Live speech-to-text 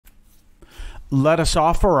Let us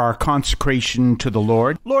offer our consecration to the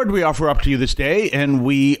Lord. Lord, we offer up to you this day, and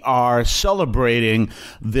we are celebrating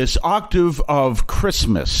this octave of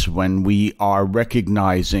Christmas when we are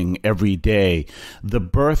recognizing every day the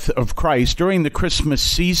birth of Christ. During the Christmas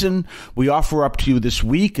season, we offer up to you this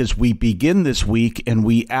week as we begin this week, and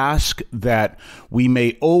we ask that we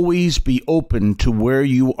may always be open to where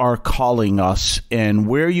you are calling us and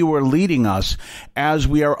where you are leading us, as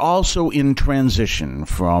we are also in transition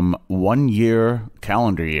from one year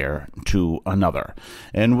calendar year to another.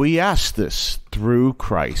 And we ask this through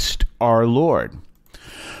Christ our Lord.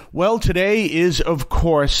 Well, today is, of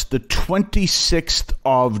course, the 26th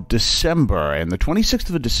of December. And the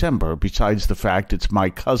 26th of December, besides the fact it's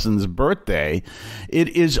my cousin's birthday, it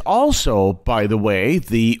is also, by the way,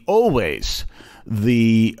 the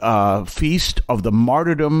feast of the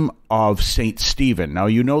martyrdom of St. Stephen. Now,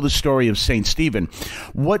 you know the story of St. Stephen.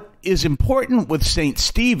 What is important with St.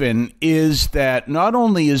 Stephen is that not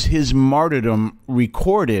only is his martyrdom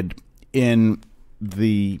recorded in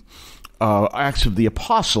the Acts of the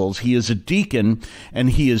Apostles, he is a deacon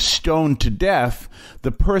and he is stoned to death.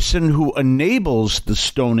 The person who enables the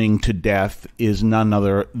stoning to death is none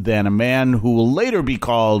other than a man who will later be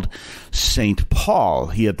called St. Paul.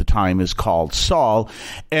 He at the time is called Saul.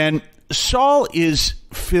 And Saul is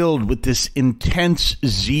filled with this intense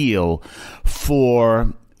zeal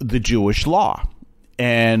for the Jewish law.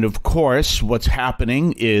 And of course, what's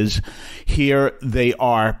happening is here they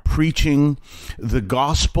are preaching the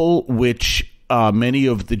gospel, which many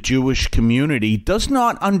of the Jewish community does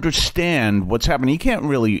not understand what's happening.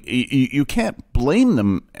 You can't blame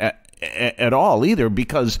them at all either,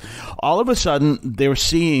 because all of a sudden they're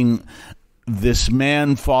seeing this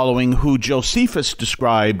man following who Josephus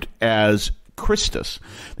described as Christus.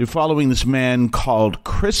 They're following this man called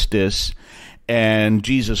Christus and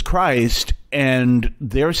Jesus Christ, and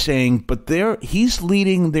they're saying, but he's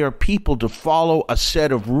leading their people to follow a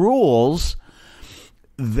set of rules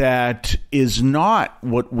that is not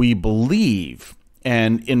what we believe.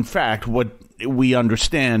 And in fact, what we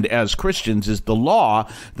understand as Christians is the law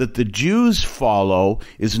that the Jews follow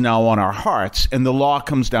is now on our hearts, and the law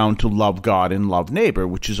comes down to love God and love neighbor,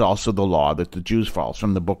 which is also the law that the Jews follow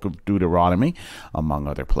from the book of Deuteronomy, among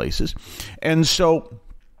other places. And so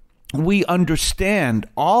we understand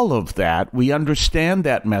all of that. We understand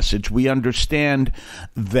that message. We understand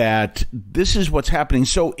that this is what's happening.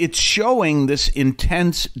 So it's showing this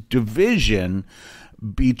intense division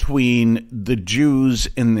between the Jews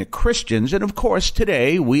and the Christians. And of course,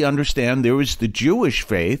 today we understand there is the Jewish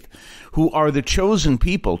faith, who are the chosen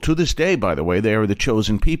people. To this day, by the way, they are the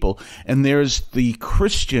chosen people. And there's the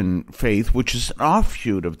Christian faith, which is an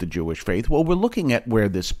offshoot of the Jewish faith. Well, we're looking at where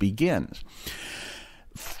this begins.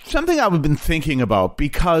 Something I've been thinking about,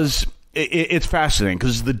 because it's fascinating,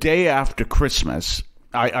 because the day after Christmas,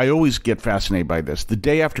 I always get fascinated by this. The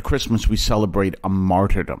day after Christmas, we celebrate a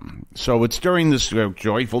martyrdom. So it's during this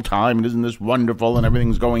joyful time, and isn't this wonderful, and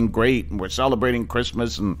everything's going great, and we're celebrating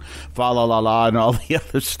Christmas and fa-la-la-la and all the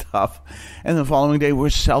other stuff. And the following day, we're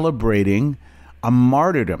celebrating a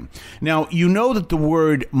martyrdom. Now, you know that the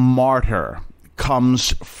word martyr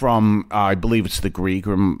comes from, I believe it's the Greek,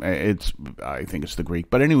 or I think it's the Greek.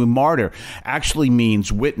 But anyway, martyr actually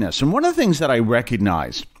means witness. And one of the things that I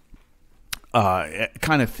recognized,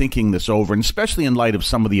 kind of thinking this over, and especially in light of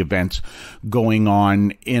some of the events going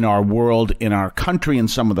on in our world, in our country, and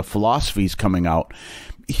some of the philosophies coming out,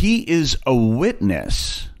 he is a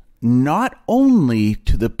witness not only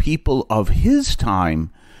to the people of his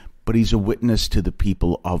time, but he's a witness to the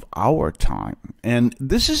people of our time. And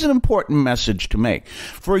this is an important message to make.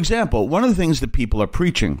 For example, one of the things that people are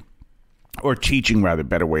preaching, or teaching rather,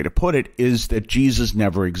 better way to put it, is that Jesus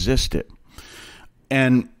never existed.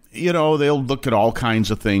 And, you know, they'll look at all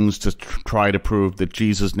kinds of things to try to prove that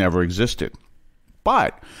Jesus never existed.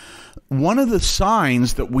 But one of the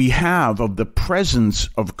signs that we have of the presence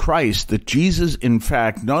of Christ, that Jesus, in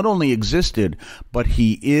fact, not only existed, but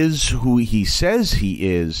he is who he says he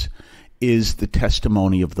is the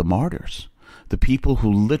testimony of the martyrs, the people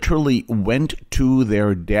who literally went to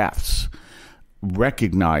their deaths,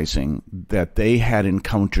 recognizing that they had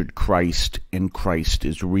encountered Christ and Christ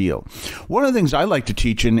is real. One of the things I like to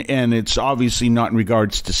teach, and it's obviously not in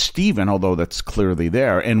regards to Stephen, although that's clearly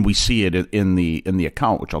there, and we see it in the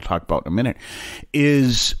account, which I'll talk about in a minute,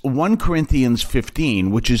 is 1 Corinthians 15,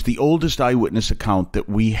 which is the oldest eyewitness account that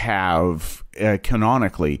we have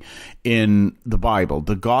canonically in the Bible.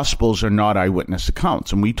 The Gospels are not eyewitness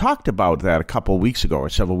accounts. And we talked about that a couple of weeks ago or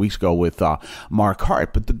several weeks ago with Mark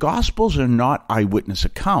Hart. But the Gospels are not eyewitness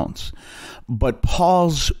accounts. But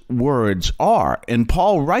Paul's words are. And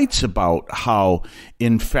Paul writes about how,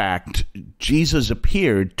 in fact, Jesus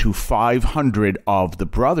appeared to 500 of the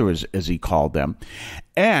brothers, as he called them.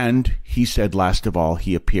 And he said, last of all,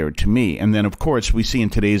 he appeared to me. And then, of course, we see in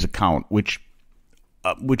today's account, which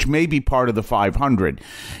may be part of the 500,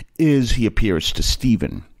 is he appears to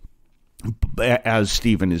Stephen as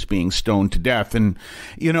Stephen is being stoned to death. And,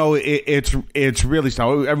 it's really,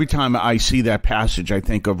 so every time I see that passage, I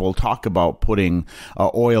think of, we'll talk about putting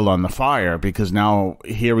oil on the fire, because now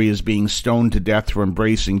here he is being stoned to death for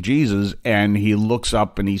embracing Jesus. And he looks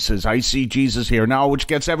up and he says, I see Jesus here now, which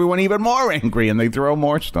gets everyone even more angry, and they throw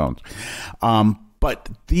more stones. But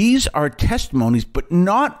these are testimonies, but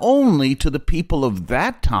not only to the people of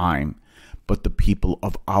that time, but the people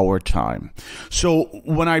of our time. So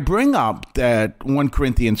when I bring up that 1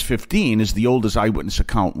 Corinthians 15 is the oldest eyewitness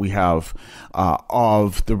account we have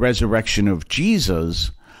of the resurrection of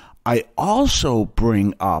Jesus, I also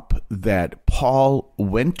bring up that Paul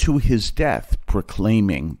went to his death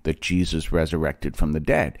proclaiming that Jesus resurrected from the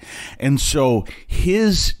dead. And so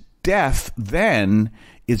his death then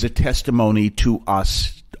is a testimony to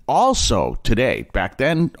us also today, back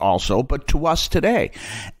then also, but to us today.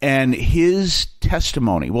 And his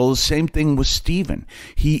testimony, well, the same thing with Stephen.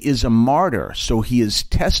 He is a martyr, so he is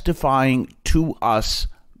testifying to us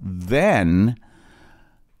then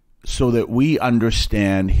so that we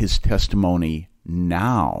understand his testimony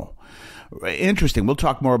now. Interesting. We'll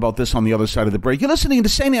talk more about this on the other side of the break. You're listening to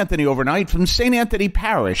St. Anthony Overnight from St. Anthony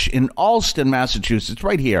Parish in Allston, Massachusetts,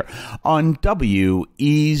 right here on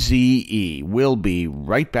WEZE. We'll be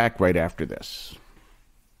right back right after this.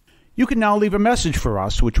 You can now leave a message for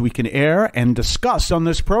us, which we can air and discuss on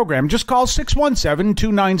this program. Just call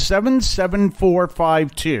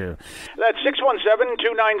 617-297-7452. That's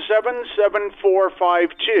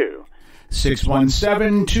 617-297-7452.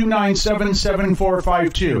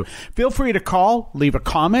 617-297-7452. Feel free to call, leave a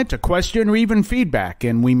comment, a question, or even feedback,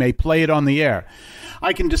 and we may play it on the air.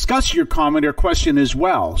 I can discuss your comment or question as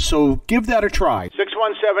well, so give that a try.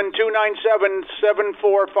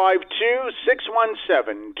 617-297-7452,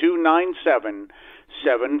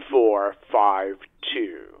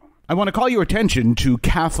 617-297-7452. I want to call your attention to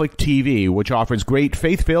Catholic TV, which offers great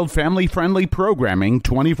faith-filled, family-friendly programming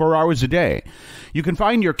 24 hours a day. You can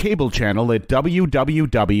find your cable channel at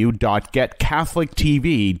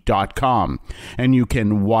www.getcatholictv.com, and you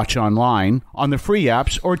can watch online on the free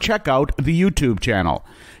apps or check out the YouTube channel.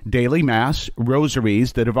 Daily Mass,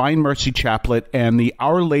 Rosaries, the Divine Mercy Chaplet, and the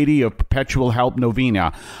Our Lady of Perpetual Help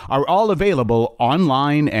Novena are all available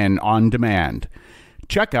online and on demand.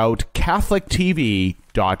 Check out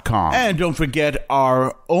CatholicTV.com. And don't forget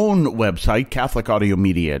our own website,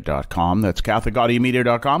 CatholicAudiomedia.com. That's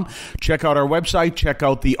CatholicAudiomedia.com. Check out our website. Check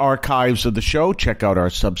out the archives of the show. Check out our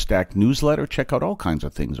Substack newsletter. Check out all kinds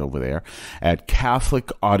of things over there at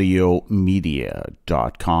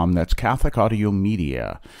CatholicAudiomedia.com. That's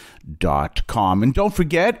CatholicAudiomedia.com. And don't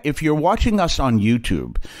forget, if you're watching us on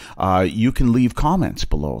YouTube, you can leave comments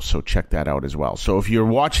below, so check that out as well. So if you're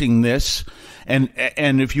watching this, and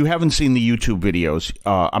if you haven't seen the YouTube videos,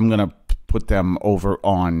 I'm going to put them over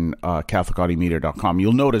on CatholicAudiomedia.com.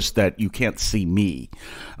 You'll notice that you can't see me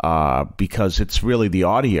because it's really the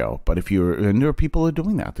audio. But and there are people who are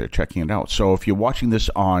doing that. They're checking it out. So if you're watching this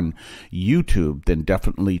on YouTube, then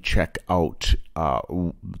definitely check out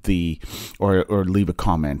or leave a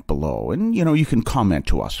comment below. And, you can comment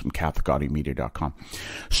to us from CatholicAudiomedia.com.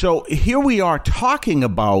 So here we are talking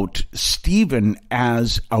about Stephen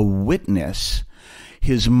as a witness,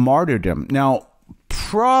 his martyrdom. Now,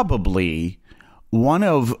 probably one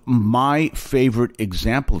of my favorite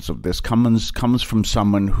examples of this comes from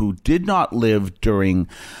someone who did not live during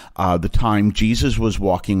the time Jesus was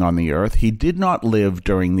walking on the earth. He did not live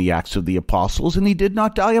during the Acts of the Apostles, and he did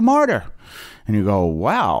not die a martyr. And you go,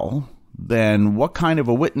 wow, then what kind of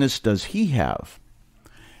a witness does he have?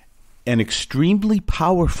 An extremely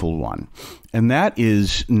powerful one. And that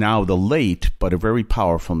is now the late, but a very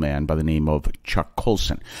powerful man by the name of Chuck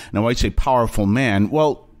Colson. Now, I say powerful man,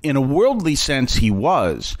 well, in a worldly sense, he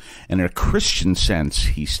was, and in a Christian sense,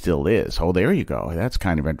 he still is. Oh, there you go. That's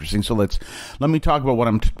kind of interesting. So let me talk about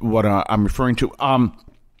what I'm referring to.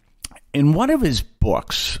 In one of his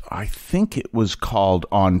books, I think it was called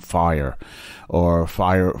On Fire or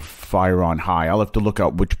Fire on High. I'll have to look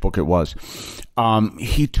out which book it was.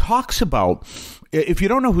 He talks about, if you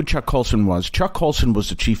don't know who Chuck Colson was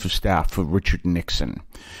the chief of staff for Richard Nixon.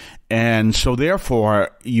 And so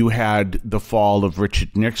therefore, you had the fall of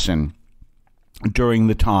Richard Nixon during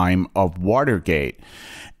the time of Watergate.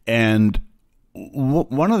 And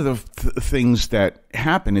one of the things that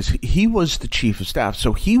happened is he was the chief of staff.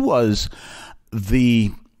 So he was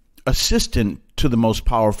the assistant to the most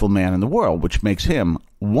powerful man in the world, which makes him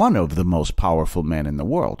one of the most powerful men in the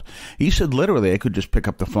world. He said literally I could just pick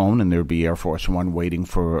up the phone and there'd be Air Force One waiting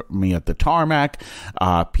for me at the tarmac.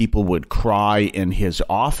 People would cry in his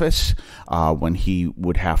office when he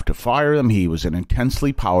would have to fire them. He was an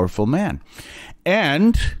intensely powerful man.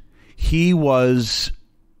 And he was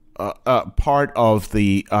part of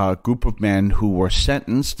the group of men who were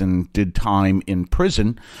sentenced and did time in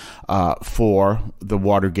prison for the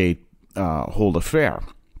Watergate whole affair.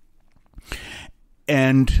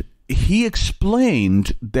 And he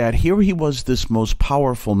explained that here he was, this most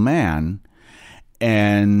powerful man,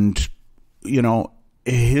 and, you know,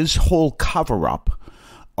 his whole cover-up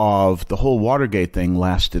of the whole Watergate thing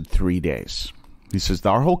lasted 3 days. He says,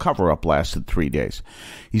 our whole cover-up lasted 3 days.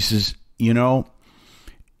 He says, you know,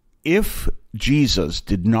 if Jesus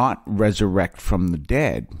did not resurrect from the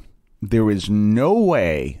dead, there is no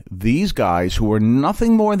way these guys, who were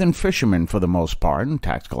nothing more than fishermen for the most part, and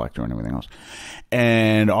tax collector and everything else,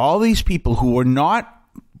 and all these people who were not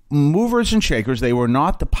movers and shakers, they were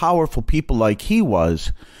not the powerful people like he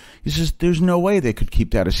was. He says there's no way they could keep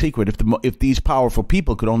that a secret if these powerful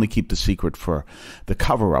people could only keep the secret for the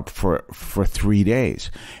cover-up for 3 days.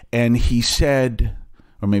 And he said,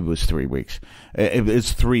 or maybe it was 3 weeks.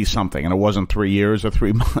 It's 3 something, and it wasn't 3 years or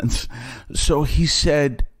 3 months. So he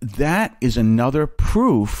said that is another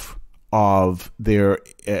proof of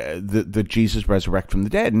that Jesus resurrected from the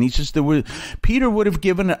dead. And he says Peter would have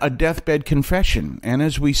given a deathbed confession. And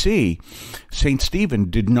as we see, St. Stephen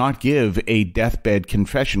did not give a deathbed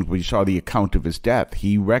confession. We saw the account of his death.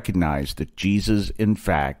 He recognized that Jesus, in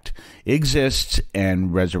fact, exists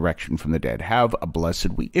and resurrection from the dead. Have a blessed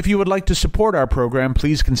week. If you would like to support our program,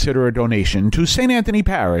 please consider a donation to St. Anthony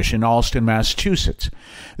Parish in Allston, Massachusetts.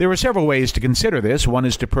 There are several ways to consider this. One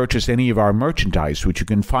is to purchase any of our merchandise, which you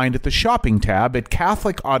can find at the shopping tab at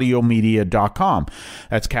CatholicAudiomedia.com.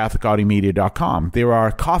 That's CatholicAudiomedia.com. There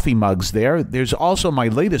are coffee mugs there. There's also my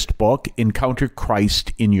latest book, Encounter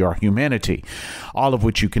Christ in Your Humanity, all of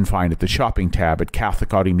which you can find at the shopping tab at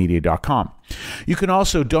CatholicAudiomedia.com. You can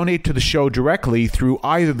also donate to the show directly through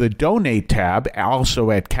either the Donate tab, also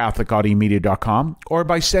at CatholicAudiomedia.com, or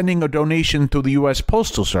by sending a donation to the U.S.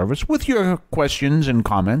 Postal Service with your questions and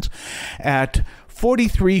comments at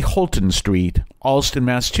 43 Holton Street, Allston,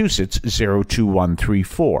 Massachusetts,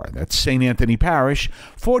 02134. That's St. Anthony Parish,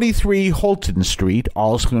 43 Holton Street,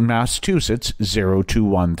 Allston, Massachusetts,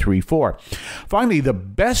 02134. Finally, the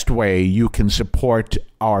best way you can support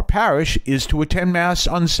our parish is to attend Mass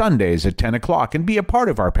on Sundays at 10 o'clock and be a part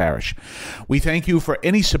of our parish. We thank you for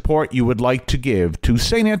any support you would like to give to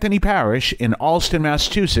St. Anthony Parish in Allston,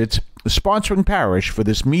 Massachusetts, the sponsoring parish for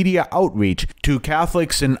this media outreach to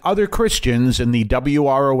Catholics and other Christians in the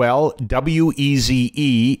WROL,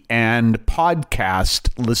 WEZE, and podcast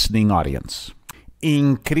listening audience.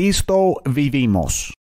 In Cristo vivimos.